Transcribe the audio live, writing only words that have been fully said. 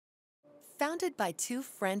Founded by two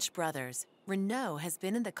French brothers, Renault has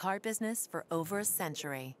been in the car business for over a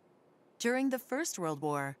century. During the First World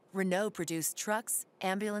War, Renault produced trucks,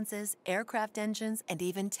 ambulances, aircraft engines, and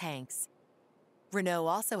even tanks. Renault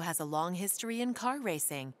also has a long history in car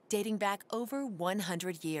racing, dating back over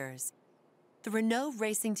 100 years. The Renault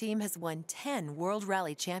racing team has won 10 World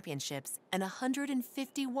Rally Championships and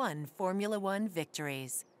 151 Formula One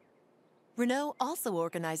victories. Renault also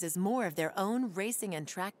organizes more of their own racing and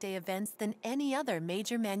track day events than any other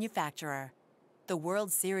major manufacturer. The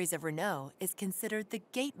World Series of Renault is considered the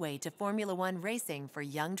gateway to Formula One racing for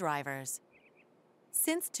young drivers.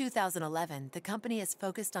 Since 2011, the company has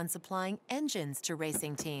focused on supplying engines to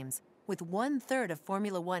racing teams, with 1/3 of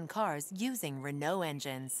Formula One cars using Renault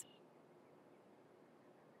engines.